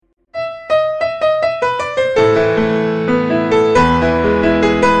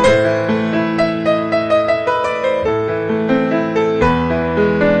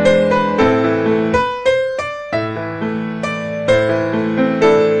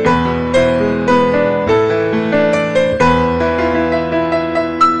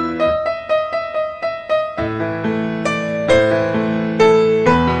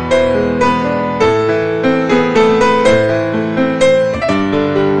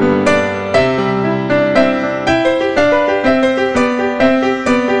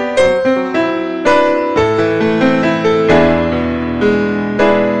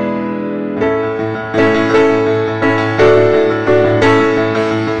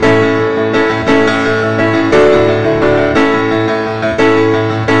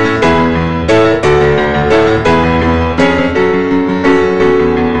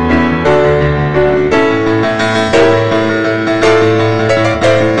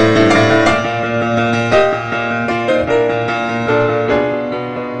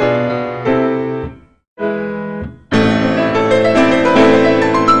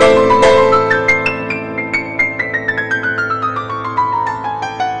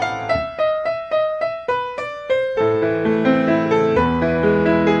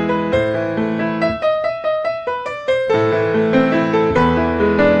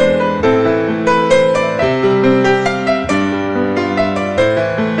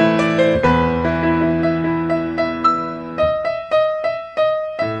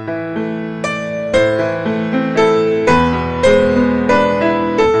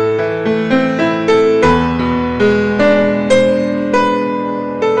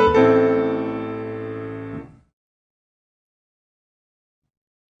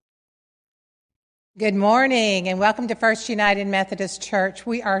Good morning and welcome to First United Methodist Church.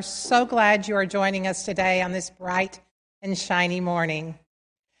 We are so glad you are joining us today on this bright and shiny morning.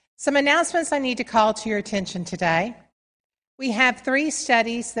 Some announcements I need to call to your attention today. We have 3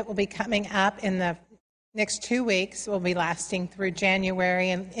 studies that will be coming up in the next 2 weeks. Will be lasting through January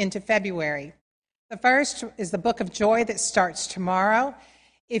and into February. The first is the Book of Joy that starts tomorrow.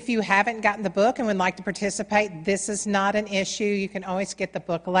 If you haven't gotten the book and would like to participate, this is not an issue. You can always get the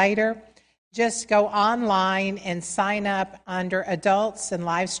book later. Just go online and sign up under adults and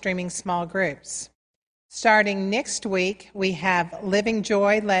live streaming small groups. Starting next week, we have Living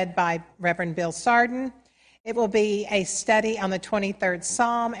Joy led by Reverend Bill Sarden. It will be a study on the 23rd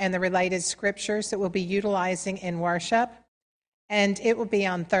Psalm and the related scriptures that we'll be utilizing in worship. And it will be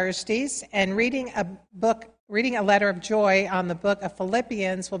on Thursdays. And reading a letter of joy on the book of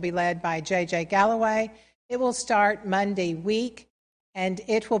Philippians will be led by J.J. Galloway. It will start Monday week, and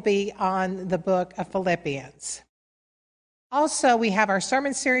it will be on the book of Philippians. Also, we have our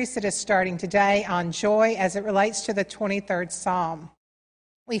sermon series that is starting today on joy as it relates to the 23rd Psalm.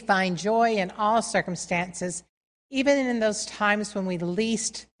 We find joy in all circumstances, even in those times when we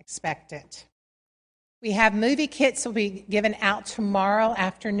least expect it. We have movie kits that will be given out tomorrow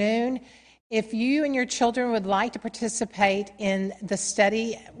afternoon. If you and your children would like to participate in the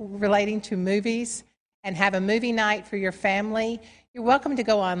study relating to movies and have a movie night for your family, you're welcome to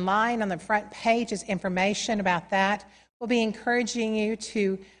go online. On the front page is information about that. We'll be encouraging you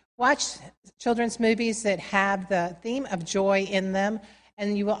to watch children's movies that have the theme of joy in them,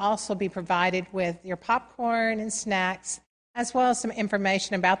 and you will also be provided with your popcorn and snacks, as well as some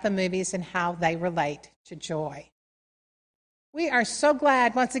information about the movies and how they relate to joy. We are so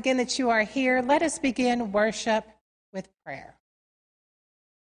glad once again that you are here. Let us begin worship with prayer.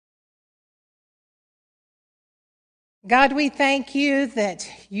 God, we thank you that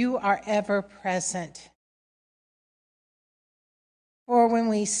you are ever present. For when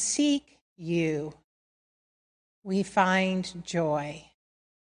we seek you, we find joy.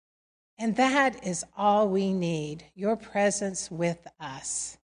 And that is all we need, your presence with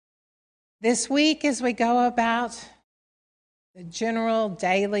us. This week, as we go about the general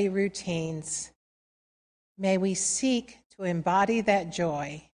daily routines, may we seek to embody that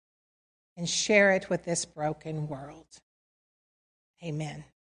joy and share it with this broken world. Amen.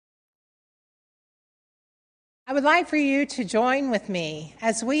 I would like for you to join with me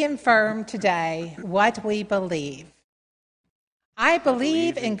as we affirm today what we believe. I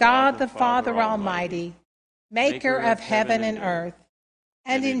believe in God the Father Almighty, maker of heaven and earth,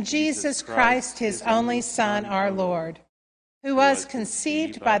 and in Jesus Christ, his only Son, our Lord, who was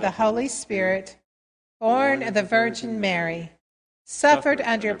conceived by the Holy Spirit, born of the Virgin Mary, suffered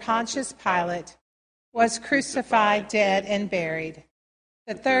under Pontius Pilate, was crucified, dead, and buried.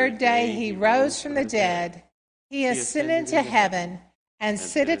 The 3rd day he rose from the dead. He ascended into heaven and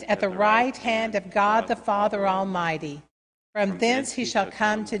sitteth at the right hand of God the Father Almighty. From thence he shall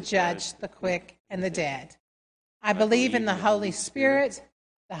come to judge the quick and the dead. I believe in the Holy Spirit,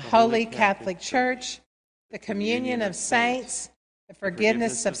 the Holy Catholic Church, the communion of saints, the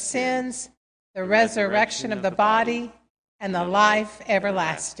forgiveness of sins, the resurrection of the body, and the life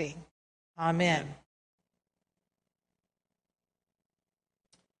everlasting. Amen.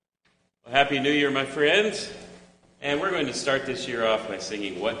 Well, Happy New Year, my friends. And we're going to start this year off by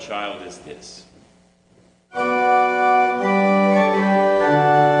singing What Child Is This?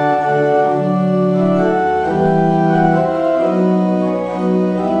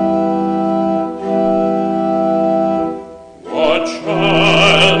 What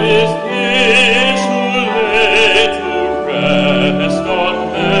child is this who lay to rest on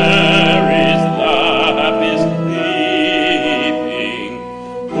Mary's lap is sleeping,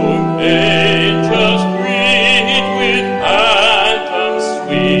 whom angels greet with anthems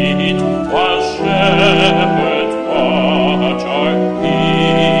sweet, while shepherds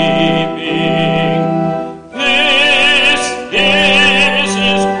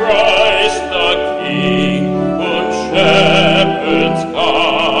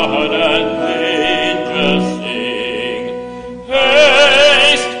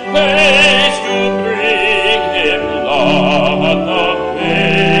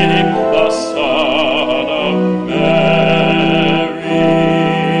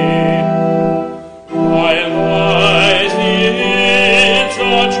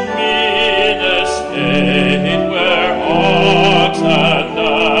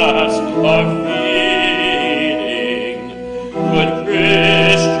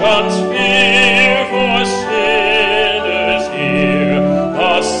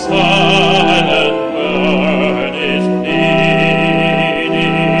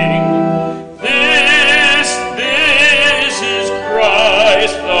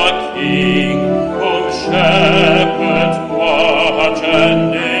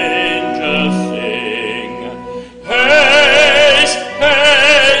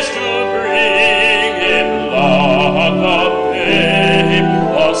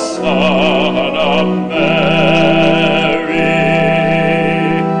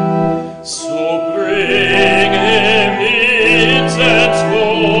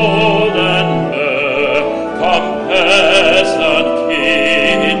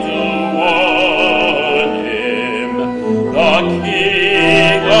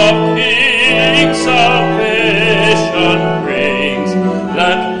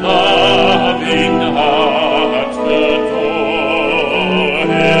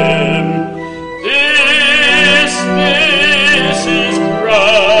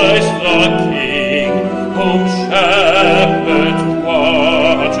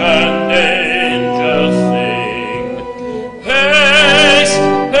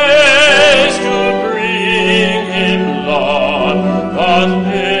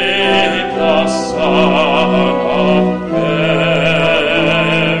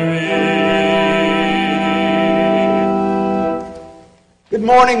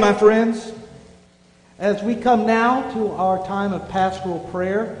morning, my friends. As we come now to our time of pastoral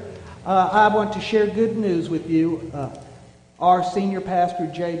prayer, I want to share good news with you. Our senior pastor,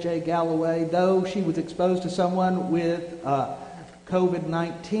 J.J. Galloway, though she was exposed to someone with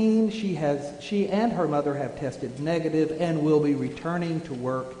COVID-19, she and her mother have tested negative and will be returning to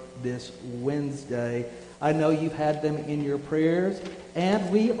work this Wednesday. I know you've had them in your prayers, and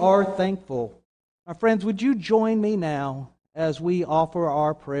we are thankful. My friends, would you join me now as we offer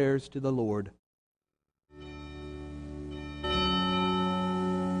our prayers to the Lord?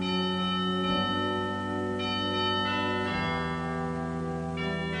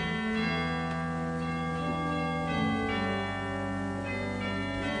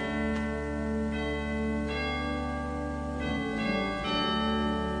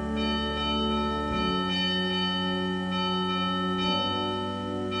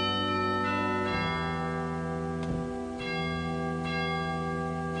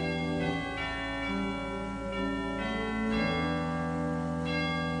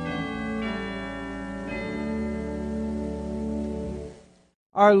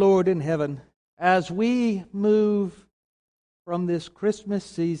 Our Lord in heaven, as we move from this Christmas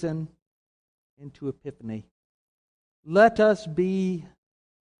season into Epiphany, let us be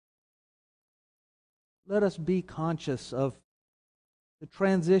conscious of the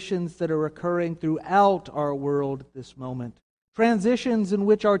transitions that are occurring throughout our world at this moment. Transitions in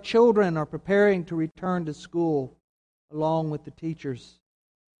which our children are preparing to return to school along with the teachers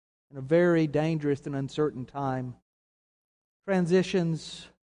in a very dangerous and uncertain time. Transitions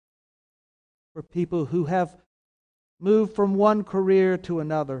for people who have moved from one career to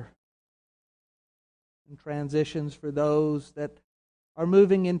another. And transitions for those that are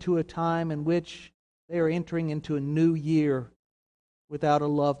moving into a time in which they are entering into a new year without a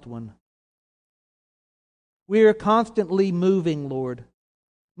loved one. We are constantly moving, Lord,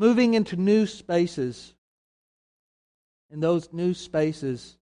 moving into new spaces. And those new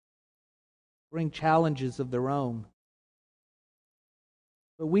spaces bring challenges of their own.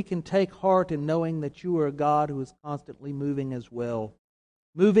 But we can take heart in knowing that you are a God who is constantly moving as well.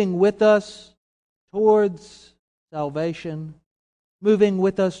 Moving with us towards salvation, moving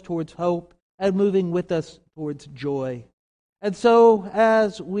with us towards hope, and moving with us towards joy. And so,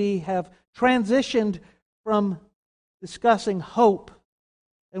 as we have transitioned from discussing hope,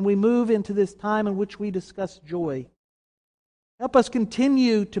 and we move into this time in which we discuss joy, help us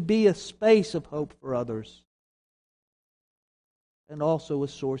continue to be a space of hope for others, and also a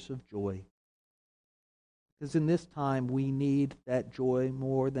source of joy. Because in this time we need that joy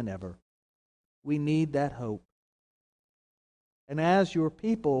more than ever. We need that hope. And as your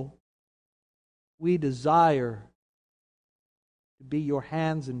people, we desire to be your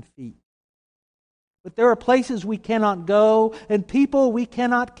hands and feet. But there are places we cannot go and people we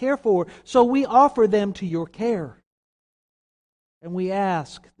cannot care for, so we offer them to your care. And we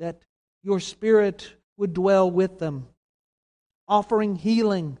ask that your Spirit would dwell with them, offering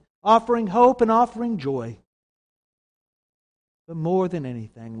healing, offering hope, and offering joy. But more than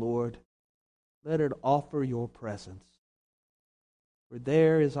anything, Lord, let it offer your presence. For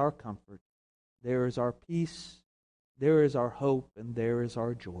there is our comfort, there is our peace, there is our hope, and there is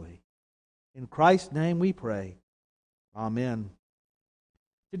our joy. In Christ's name we pray. Amen.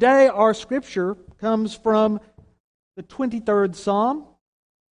 Today our scripture comes from the 23rd Psalm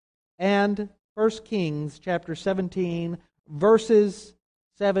and 1 Kings chapter 17, verses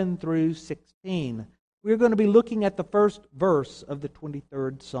 7 through 16. We're going to be looking at the first verse of the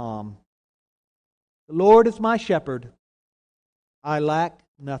 23rd Psalm. The Lord is my shepherd, I lack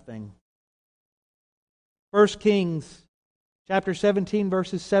nothing. 1 Kings chapter 17,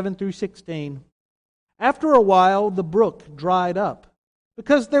 verses 7 through 16. After a while the brook dried up,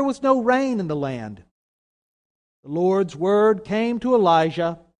 because there was no rain in the land. The Lord's word came to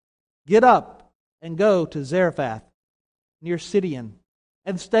Elijah, "Get up and go to Zarephath, near Sidon,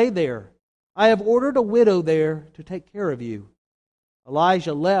 and stay there. I have ordered a widow there to take care of you."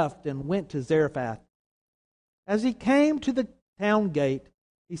 Elijah left and went to Zarephath. As he came to the town gate,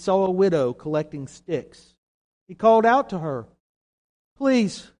 he saw a widow collecting sticks. He called out to her,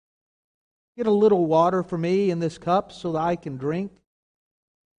 "Please, get a little water for me in this cup so that I can drink."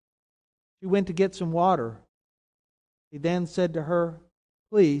 She went to get some water. He then said to her,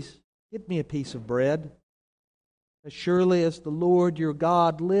 "Please, get me a piece of bread." "As surely as the Lord your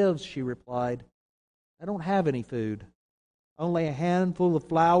God lives," she replied, "I don't have any food, only a handful of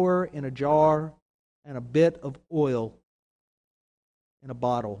flour in a jar and a bit of oil in a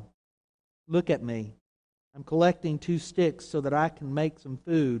bottle. Look at me. I'm collecting 2 sticks so that I can make some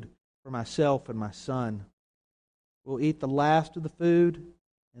food for myself and my son. We'll eat the last of the food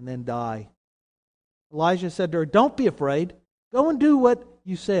and then die. Elijah said to her, "Don't be afraid. Go and do what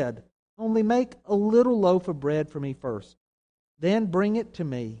you said. Only make a little loaf of bread for me first. Then bring it to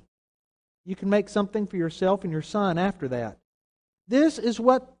me. You can make something for yourself and your son after that. This is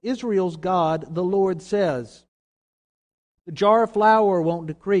what Israel's God, the Lord, says. The jar of flour won't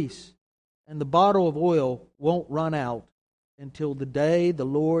decrease, and the bottle of oil won't run out until the day the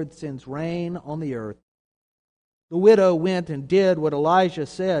Lord sends rain on the earth." The widow went and did what Elijah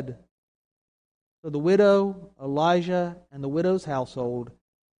said. So the widow, Elijah, and the widow's household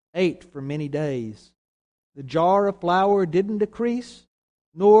ate for many days. The jar of flour didn't decrease,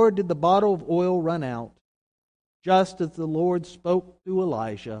 nor did the bottle of oil run out, just as the Lord spoke through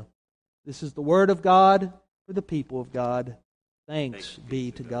Elijah. This is the word of God for the people of God. Thanks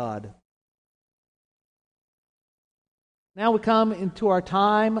be to God. Now we come into our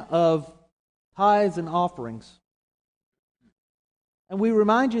time of tithes and offerings. And we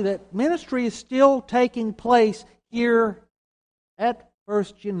remind you that ministry is still taking place here at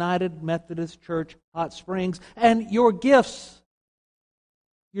First United Methodist Church, Hot Springs. And your gifts,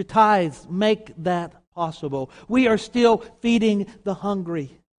 your tithes, make that possible. We are still feeding the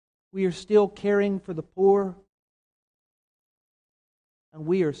hungry. We are still caring for the poor. And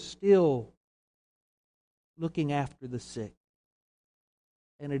we are still looking after the sick.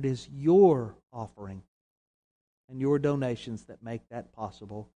 And it is your offering and your donations that make that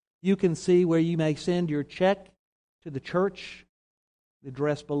possible. You can see where you may send your check to the church, the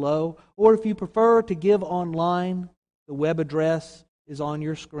address below, or if you prefer to give online, the web address is on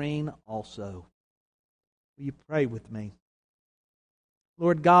your screen also. Will you pray with me?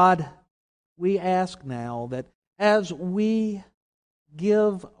 Lord God, we ask now that as we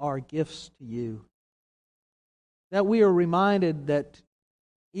give our gifts to you, that we are reminded that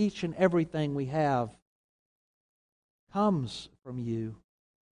each and everything we have comes from you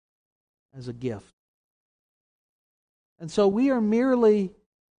as a gift. And so we are merely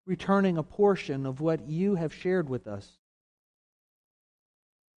returning a portion of what you have shared with us.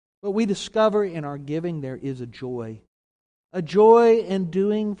 But we discover in our giving there is a joy in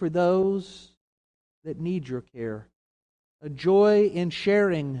doing for those that need your care, a joy in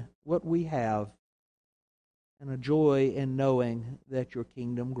sharing what we have, and a joy in knowing that your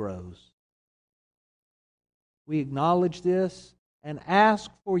kingdom grows. We acknowledge this and ask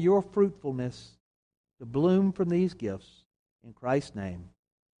for your fruitfulness to bloom from these gifts. In Christ's name,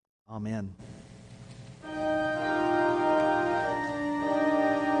 amen.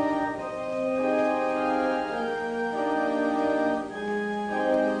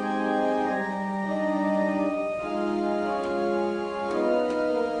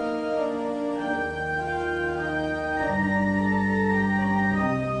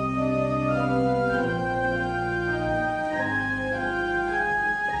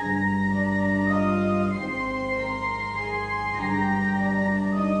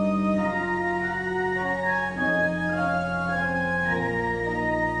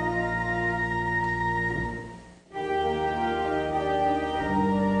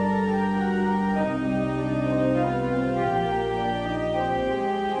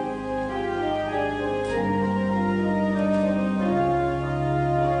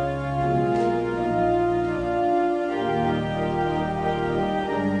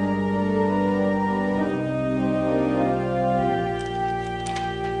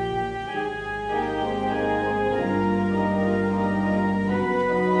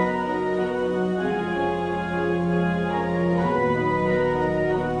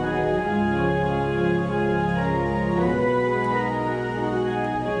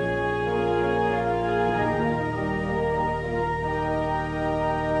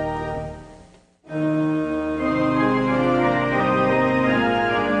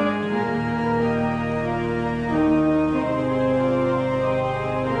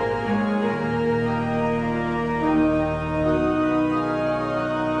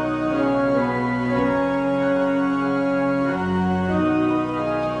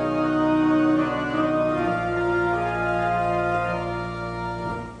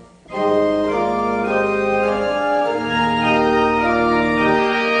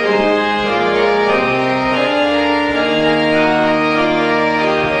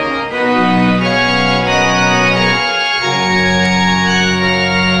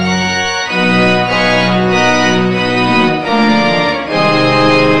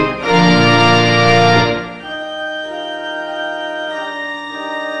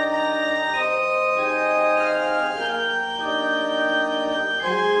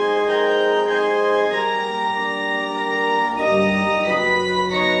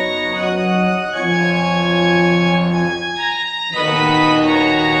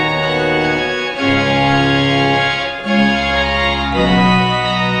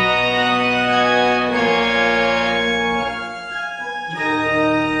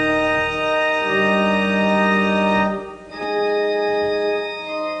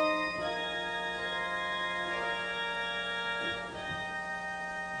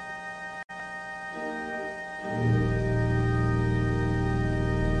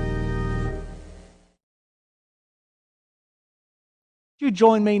 Would you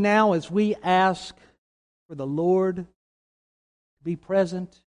join me now as we ask for the Lord to be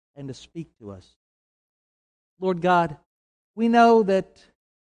present and to speak to us? Lord God, we know that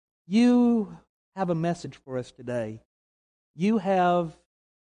you have a message for us today. You have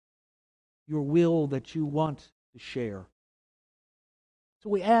your will that you want to share.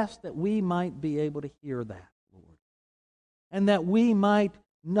 So we ask that we might be able to hear that, Lord, and that we might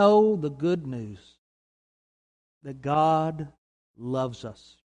know the good news that God loves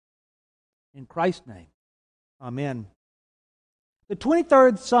us. In Christ's name, amen. The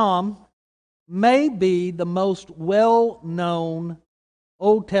 23rd Psalm may be the most well-known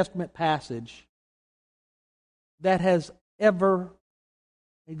Old Testament passage that has ever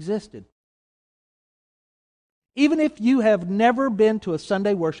existed. Even if you have never been to a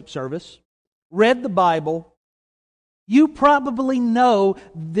Sunday worship service, read the Bible, you probably know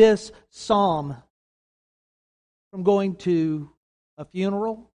this psalm from going to a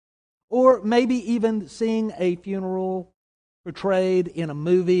funeral, or maybe even seeing a funeral portrayed in a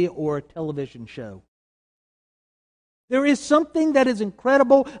movie or a television show. There is something that is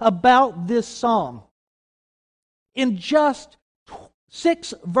incredible about this psalm. In just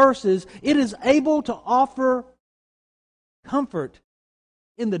 6 verses, it is able to offer comfort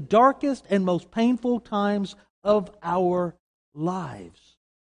in the darkest and most painful times of our lives.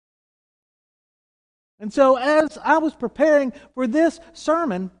 And so as I was preparing for this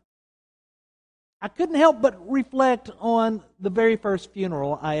sermon, I couldn't help but reflect on the very first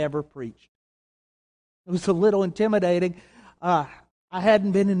funeral I ever preached. It was a little intimidating. I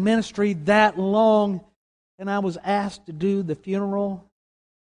hadn't been in ministry that long, and I was asked to do the funeral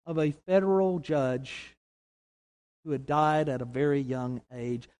of a federal judge who had died at a very young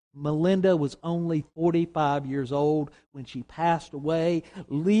age. Melinda was only 45 years old when she passed away,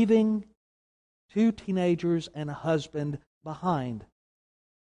 leaving 2 teenagers and a husband behind.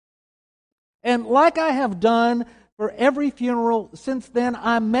 And like I have done for every funeral since then,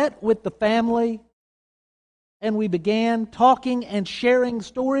 I met with the family and we began talking and sharing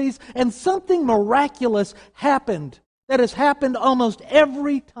stories, and something miraculous happened that has happened almost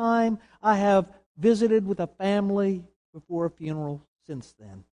every time I have visited with a family before a funeral since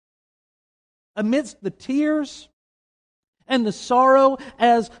then. Amidst the tears and the sorrow,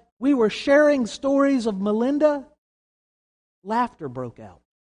 as we were sharing stories of Melinda, laughter broke out.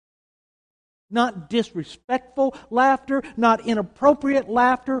 Not disrespectful laughter, not inappropriate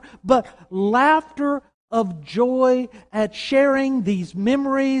laughter, but laughter of joy at sharing these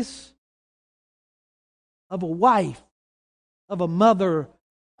memories of a wife, of a mother,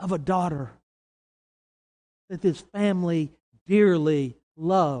 of a daughter that this family dearly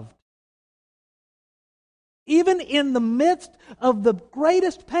loved. Even in the midst of the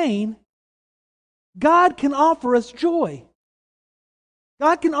greatest pain, God can offer us joy.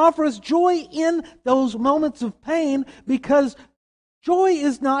 God can offer us joy in those moments of pain, because joy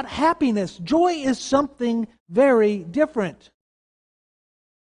is not happiness. Joy is something very different.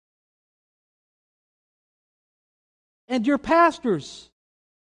 And your pastors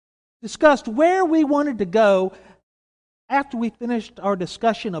discussed where we wanted to go after we finished our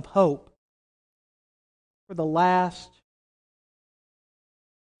discussion of hope for the last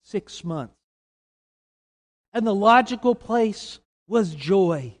 6 months. And the logical place was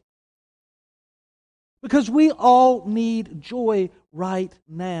joy. Because we all need joy right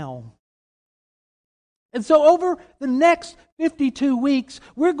now. And so over the next 52 weeks,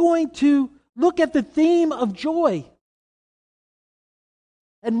 we're going to look at the theme of joy.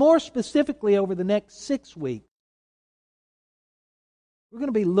 And more specifically, over the next 6 weeks, we're going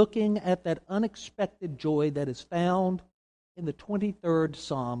to be looking at that unexpected joy that is found in the 23rd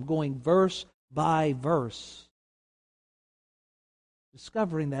Psalm, going verse by verse,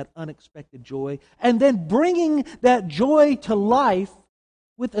 discovering that unexpected joy, and then bringing that joy to life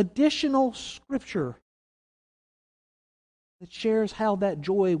with additional scripture that shares how that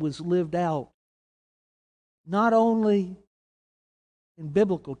joy was lived out, not only in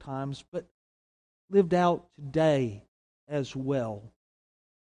biblical times, but lived out today as well.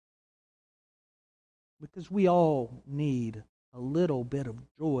 Because we all need a little bit of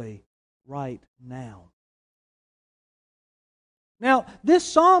joy right now. Now, this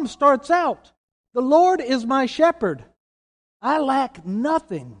psalm starts out, "The Lord is my shepherd. I lack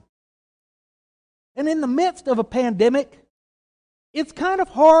nothing." And in the midst of a pandemic, it's kind of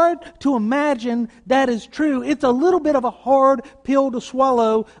hard to imagine that is true. It's a little bit of a hard pill to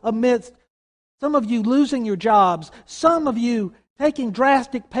swallow amidst some of you losing your jobs, some of you taking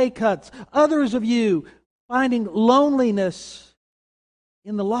drastic pay cuts, others of you finding loneliness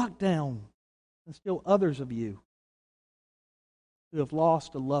in the lockdown, and still others of you who have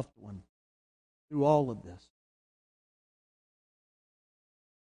lost a loved one through all of this.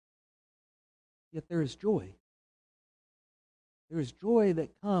 Yet there is joy. There is joy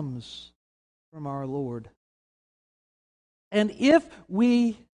that comes from our Lord. And if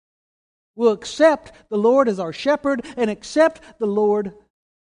we will accept the Lord as our shepherd and accept the Lord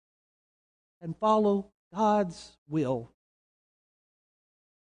and follow God's will,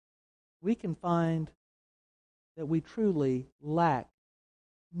 we can find that we truly lack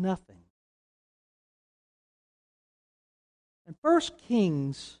nothing. And 1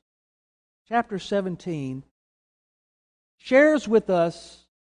 Kings chapter 17 shares with us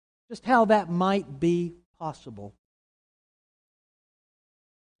just how that might be possible.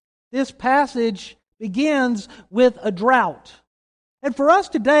 This passage begins with a drought. And for us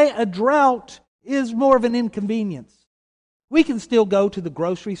today, a drought is more of an inconvenience. We can still go to the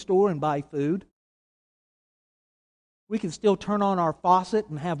grocery store and buy food. We can still turn on our faucet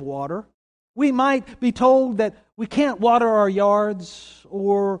and have water. We might be told that we can't water our yards,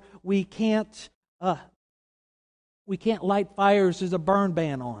 or we can't light fires. There's a burn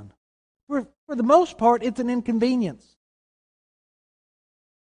ban on. For the most part, it's an inconvenience.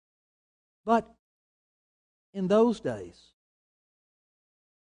 But in those days,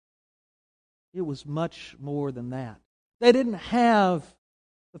 it was much more than that. They didn't have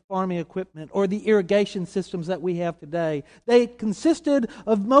the farming equipment or the irrigation systems that we have today. They consisted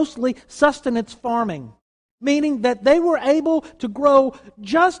of mostly sustenance farming, meaning that they were able to grow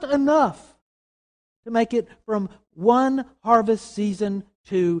just enough to make it from one harvest season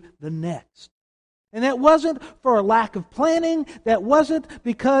to the next. And that wasn't for a lack of planning. That wasn't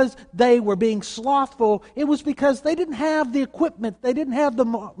because they were being slothful. It was because they didn't have the equipment. They didn't have the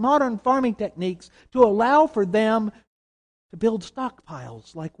modern farming techniques to allow for them to build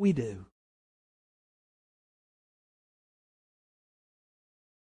stockpiles like we do.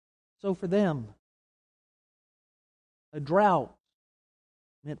 So for them, a drought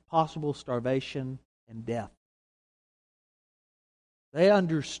meant possible starvation and death. They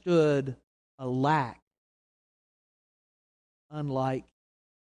understood a lack unlike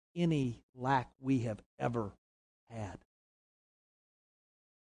any lack we have ever had.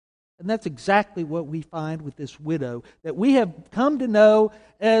 And that's exactly what we find with this widow that we have come to know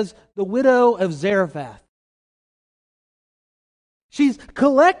as the widow of Zarephath. She's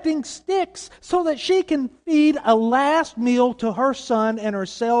collecting sticks so that she can feed a last meal to her son and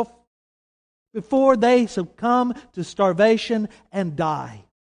herself before they succumb to starvation and die.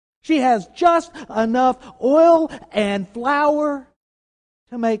 She has just enough oil and flour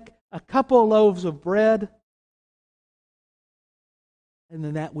to make a couple of loaves of bread, and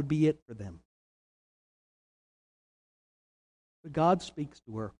then that would be it for them. But God speaks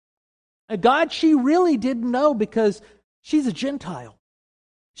to her. A God she really didn't know because she's a Gentile.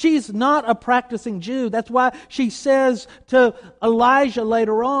 She's not a practicing Jew. That's why she says to Elijah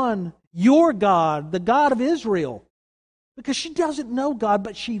later on, "Your God, the God of Israel." Because she doesn't know God,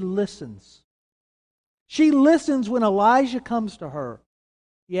 but she listens. She listens when Elijah comes to her.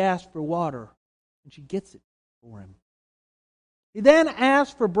 He asks for water, and she gets it for him. He then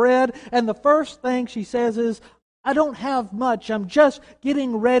asks for bread, and the first thing she says is, "I don't have much. I'm just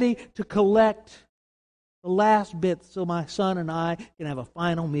getting ready to collect the last bit so my son and I can have a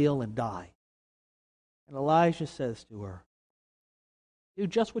final meal and die." And Elijah says to her, "Do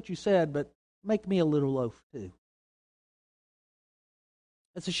just what you said, but make me a little loaf too."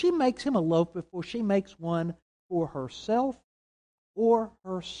 And so she makes him a loaf before she makes one for herself or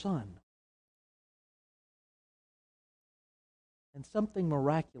her son. And something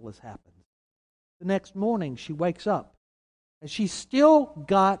miraculous happens. The next morning she wakes up and she's still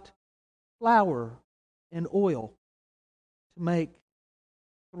got flour and oil to make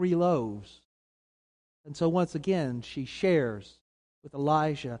 3 loaves. And so once again she shares with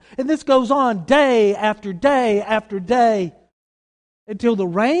Elijah. And this goes on day after day after day, until the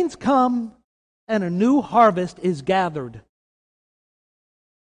rains come and a new harvest is gathered.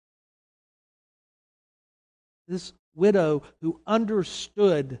 This widow who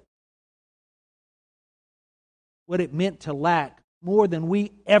understood what it meant to lack more than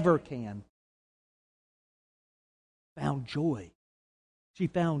we ever can found joy. She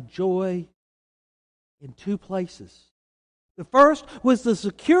found joy in 2 places. The first was the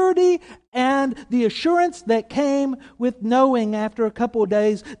security and the assurance that came with knowing after a couple of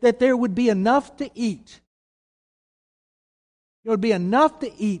days that there would be enough to eat. There would be enough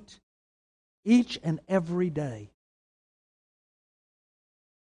to eat each and every day.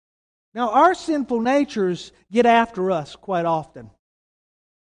 Now, our sinful natures get after us quite often.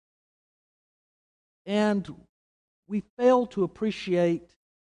 And we fail to appreciate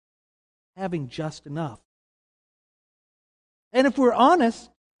having just enough. And if we're honest,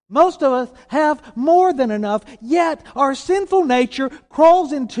 most of us have more than enough, yet our sinful nature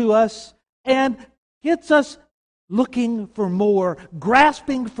crawls into us and gets us looking for more,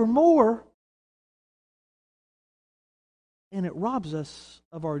 grasping for more, and it robs us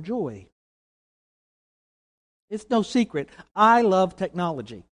of our joy. It's no secret, I love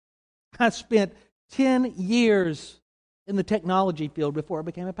technology. I spent 10 years in the technology field before I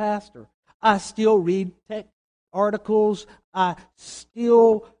became a pastor. I still read tech articles. I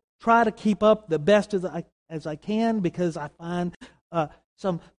still try to keep up the best as I can because I find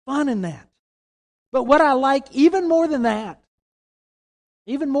some fun in that. But what I like even more than that,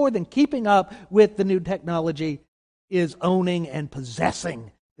 even more than keeping up with the new technology, is owning and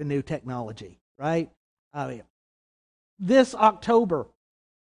possessing the new technology, right? This October,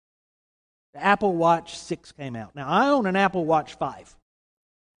 the Apple Watch 6 came out. Now, I own an Apple Watch 5.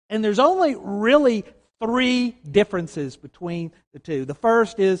 And there's only really 3 differences between the two. The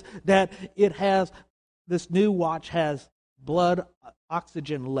first is that this new watch has blood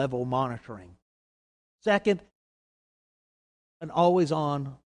oxygen level monitoring. Second, an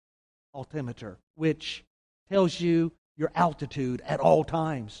always-on altimeter, which tells you your altitude at all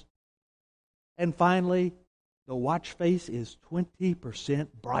times. And finally, the watch face is 20%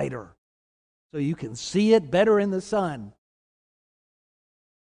 brighter, so you can see it better in the sun.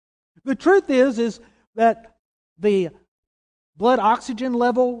 The truth is that the blood oxygen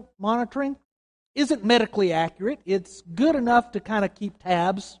level monitoring isn't medically accurate. It's good enough to kind of keep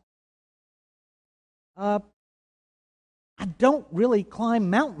tabs. I don't really climb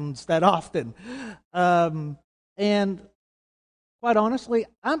mountains that often. And quite honestly,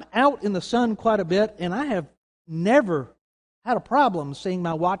 I'm out in the sun quite a bit, and I have never had a problem seeing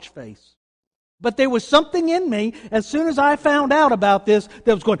my watch face. But there was something in me, as soon as I found out about this,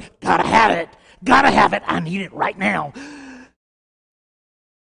 that was going, gotta have it, I need it right now.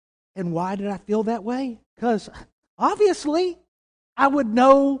 And why did I feel that way? Because obviously, I would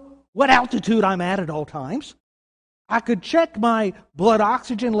know what altitude I'm at all times. I could check my blood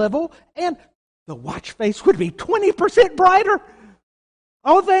oxygen level, and the watch face would be 20% brighter.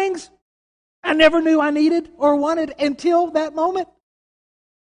 All things I never knew I needed or wanted until that moment.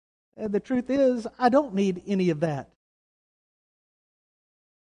 And the truth is, I don't need any of that.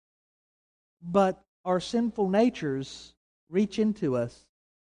 But our sinful natures reach into us,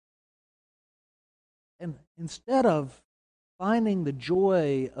 and instead of finding the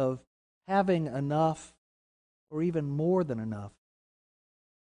joy of having enough or even more than enough,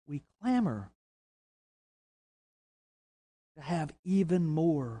 we clamor to have even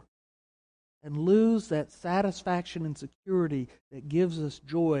more and lose that satisfaction and security that gives us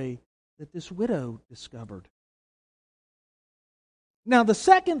joy that this widow discovered. Now, the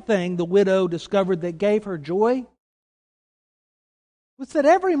second thing the widow discovered that gave her joy was that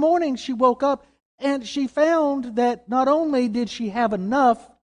every morning she woke up and she found that not only did she have enough,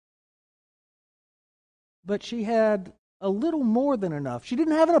 but she had a little more than enough. She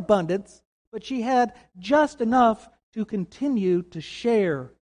didn't have an abundance, but she had just enough to continue to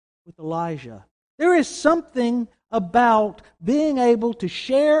share with Elijah. There is something about being able to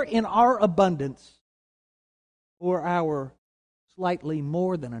share in our abundance or our slightly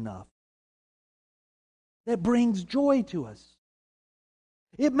more than enough that brings joy to us.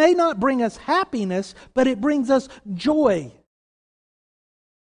 It may not bring us happiness, but it brings us joy.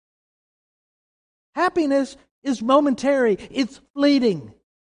 Happiness is momentary, it's fleeting.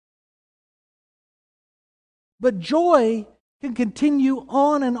 But joy can continue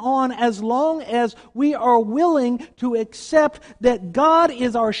on and on as long as we are willing to accept that God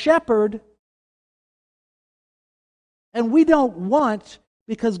is our shepherd and we don't want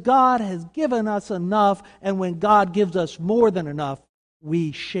because God has given us enough, and when God gives us more than enough,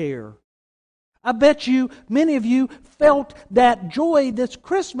 we share. I bet you, many of you felt that joy this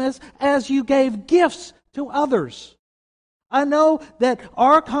Christmas as you gave gifts to others. I know that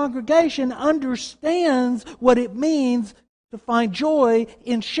our congregation understands what it means to find joy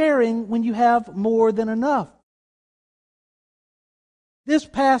in sharing when you have more than enough. This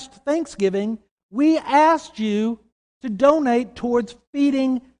past Thanksgiving, we asked you to donate towards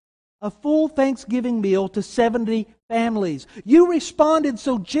feeding a full Thanksgiving meal to 70 families. You responded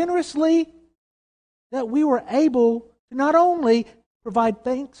so generously that we were able to not only provide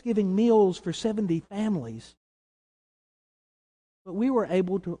Thanksgiving meals for 70 families, but we were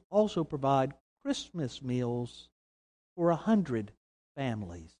able to also provide Christmas meals for 100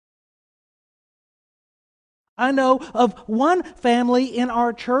 families. I know of one family in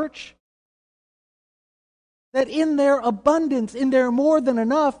our church that in their abundance, in their more than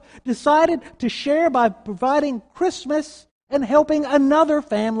enough, decided to share by providing Christmas and helping another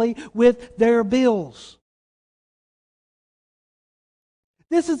family with their bills.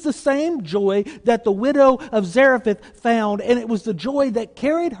 This is the same joy that the widow of Zarephath found, and it was the joy that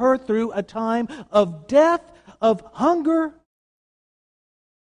carried her through a time of death, of hunger,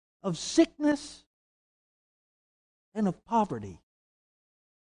 of sickness, and of poverty.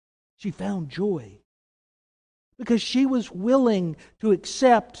 She found joy because she was willing to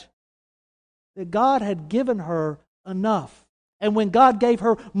accept that God had given her enough. And when God gave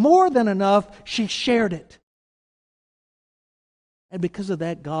her more than enough, she shared it. And because of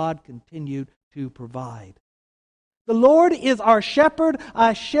that, God continued to provide. The Lord is our shepherd,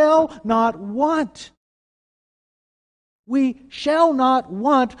 I shall not want. We shall not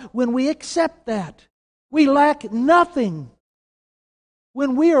want when we accept that. We lack nothing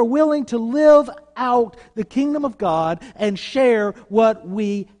when we are willing to live out the kingdom of God and share what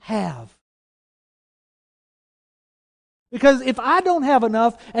we have. Because if I don't have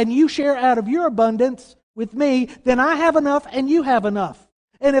enough and you share out of your abundance with me, then I have enough and you have enough.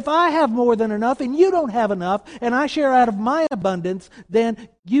 And if I have more than enough and you don't have enough and I share out of my abundance, then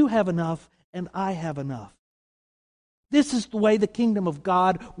you have enough and I have enough. This is the way the kingdom of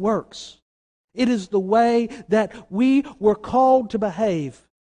God works. It is the way that we were called to behave.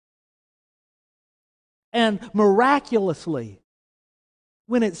 And miraculously,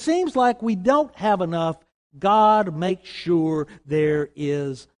 when it seems like we don't have enough, God makes sure there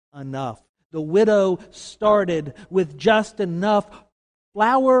is enough. The widow started with just enough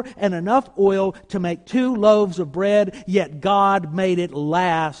flour and enough oil to make 2 loaves of bread, yet God made it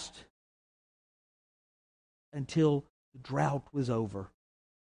last until the drought was over.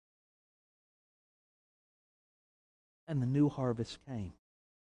 And the new harvest came.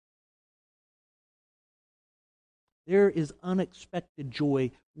 There is unexpected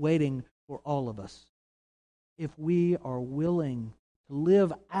joy waiting for all of us if we are willing to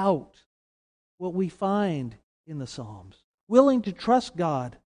live out what we find in the Psalms, willing to trust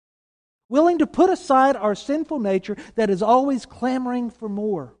God, willing to put aside our sinful nature that is always clamoring for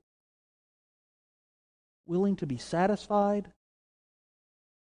more, willing to be satisfied,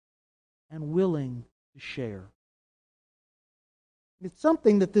 and willing to share. It's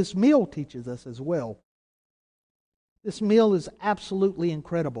something that this meal teaches us as well. This meal is absolutely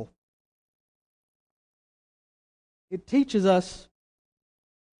incredible. It teaches us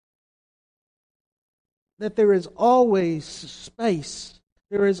that there is always space.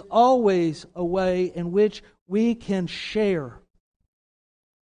 There is always a way in which we can share.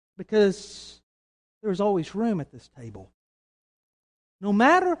 Because there's always room at this table. No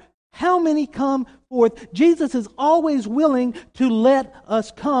matter how many come forth, Jesus is always willing to let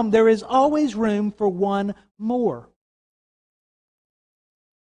us come. There is always room for one more.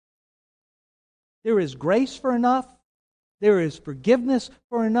 There is grace for enough. There is forgiveness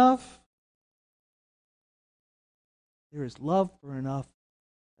for enough. There is love for enough.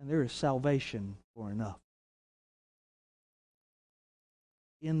 And there is salvation for enough.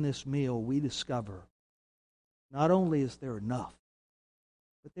 In this meal, we discover not only is there enough,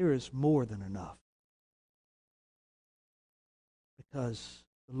 but there is more than enough. Because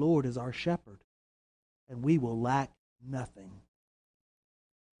the Lord is our shepherd, and we will lack nothing.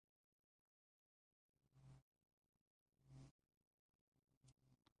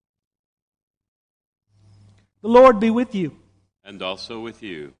 The Lord be with you. And also with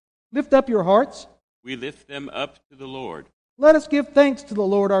you. Lift up your hearts. We lift them up to the Lord. Let us give thanks to the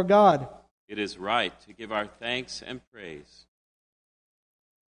Lord our God. It is right to give our thanks and praise.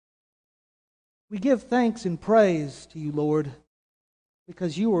 We give thanks and praise to you, Lord,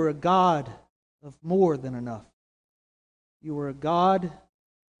 because you are a God of more than enough. You are a God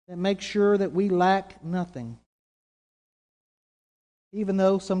that makes sure that we lack nothing. Even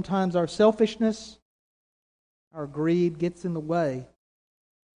though sometimes our selfishness, our greed gets in the way,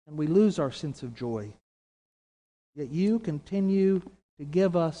 and we lose our sense of joy. Yet you continue to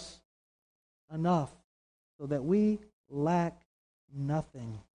give us enough so that we lack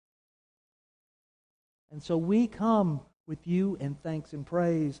nothing. And so we come with you in thanks and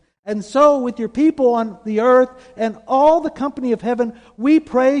praise. And so with your people on the earth and all the company of heaven, we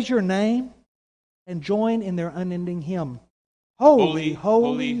praise your name and join in their unending hymn. Holy,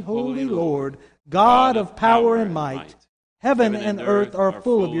 holy, holy Lord, God of power and might, heaven and earth are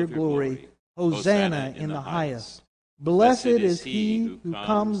full of your glory. Hosanna in the highest. Blessed is he who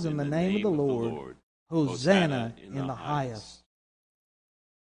comes in the name of the Lord. Hosanna in the highest.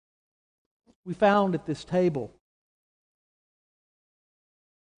 We found at this table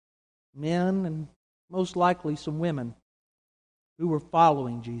men and most likely some women who were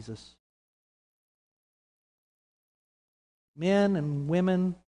following Jesus. Men and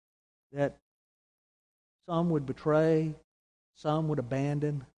women that some would betray, some would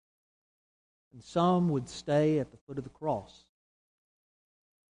abandon, and some would stay at the foot of the cross.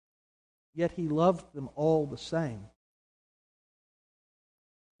 Yet he loved them all the same.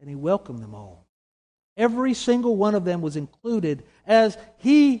 And he welcomed them all. Every single one of them was included as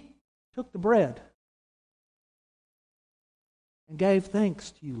he took the bread and gave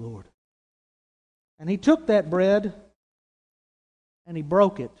thanks to you, Lord. And he took that bread and he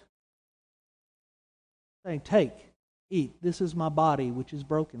broke it, saying, "Take, eat, this is my body which is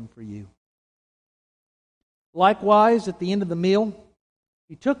broken for you." Likewise, at the end of the meal,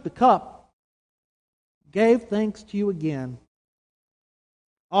 he took the cup, gave thanks to you again,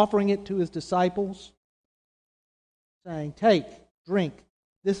 offering it to his disciples, saying, "Take, drink,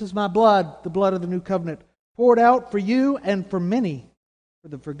 this is my blood, the blood of the new covenant, poured out for you and for many for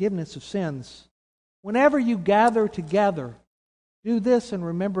the forgiveness of sins. Whenever you gather together, do this in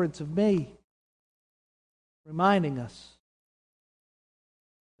remembrance of me," reminding us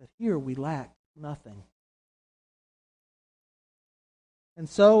that here we lack nothing. And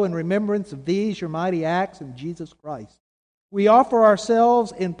so, in remembrance of these, your mighty acts in Jesus Christ, we offer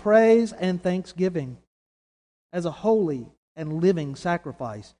ourselves in praise and thanksgiving as a holy and living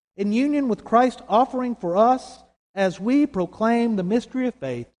sacrifice, in union with Christ offering for us as we proclaim the mystery of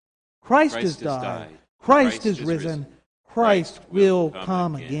faith. Christ has died. Christ is risen. Christ will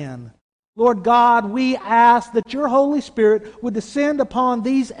come again. Lord God, we ask that your Holy Spirit would descend upon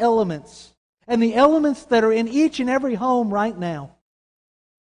these elements and the elements that are in each and every home right now,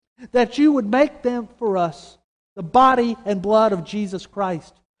 that you would make them for us the body and blood of Jesus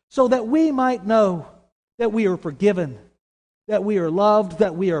Christ, so that we might know that we are forgiven, that we are loved,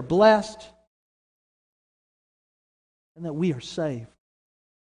 that we are blessed, and that we are saved.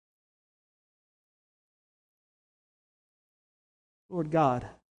 Lord God,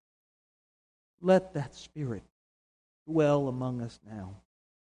 let that Spirit dwell among us now,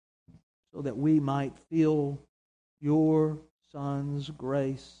 so that we might feel your Son's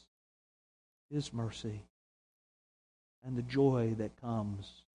grace, His mercy, and the joy that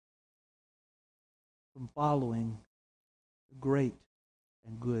comes from following the great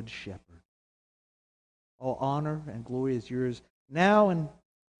and good Shepherd. All honor and glory is yours now and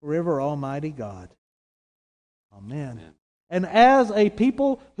forever, Almighty God. Amen. Amen. And as a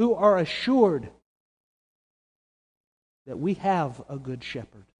people who are assured that we have a good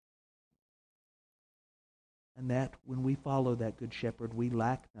shepherd, and that when we follow that good shepherd, we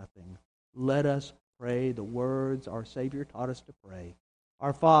lack nothing, let us pray the words our Savior taught us to pray.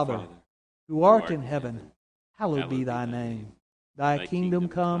 Our Father, who art in heaven, hallowed be thy name. Thy kingdom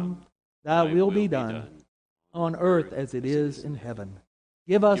come, thy will be done, on earth as it is in heaven.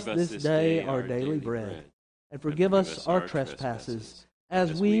 Give us this day our daily bread, and forgive us our trespasses,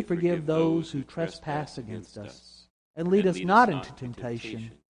 as we forgive those who trespass against us. And lead us not into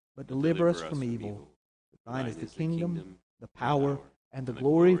temptation, but deliver us from evil. For thine is the kingdom, the power, and the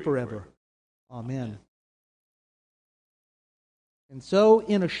glory forever. Amen. And so,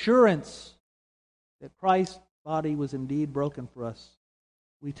 in assurance that Christ's body was indeed broken for us,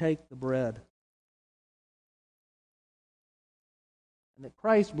 we take the bread. And that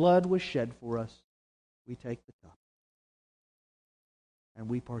Christ's blood was shed for us, we take the cup. And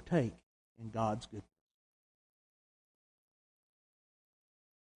we partake in God's goodness.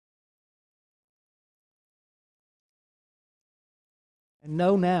 And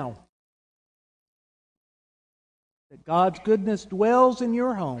know now that God's goodness dwells in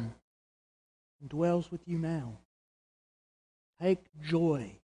your home and dwells with you now. Take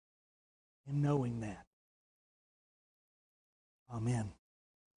joy in knowing that. Amen.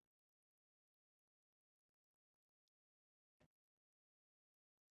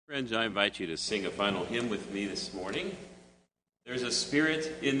 Friends, I invite you to sing a final hymn with me this morning. There's a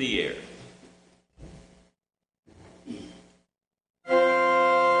Spirit in the Air.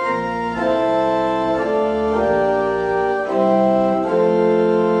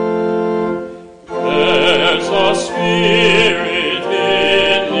 There's a Spirit in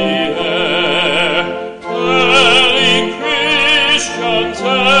the air, telling Christians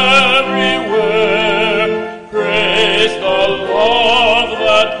everywhere, praise the love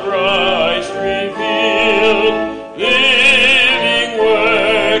that Christ revealed, living,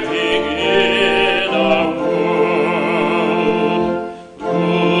 working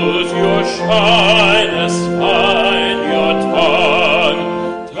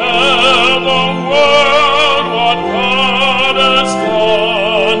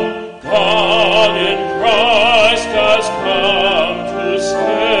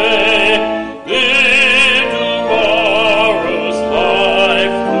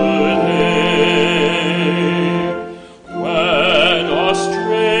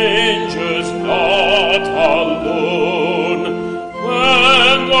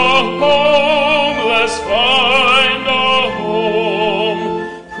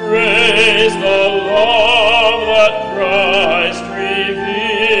love that Christ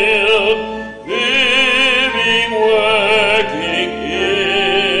revealed, living, working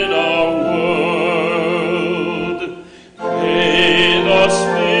in our world. May the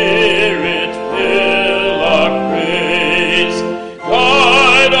Spirit fill our praise,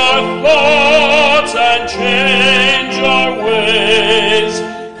 guide our thoughts and change our ways.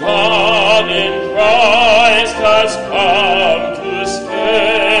 God in Christ has come to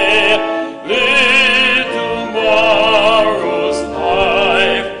stay. Live tomorrow's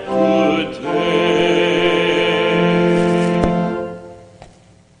life today.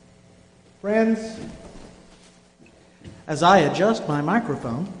 Friends, as I adjust my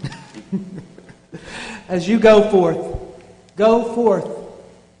microphone, as you go forth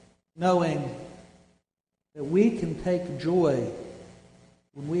knowing that we can take joy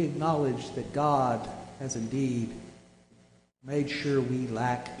when we acknowledge that God has indeed made sure we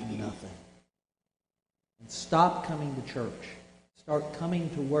lack nothing. And stop coming to church. Start coming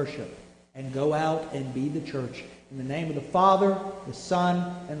to worship and go out and be the church. In the name of the Father, the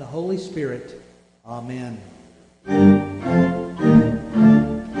Son, and the Holy Spirit. Amen.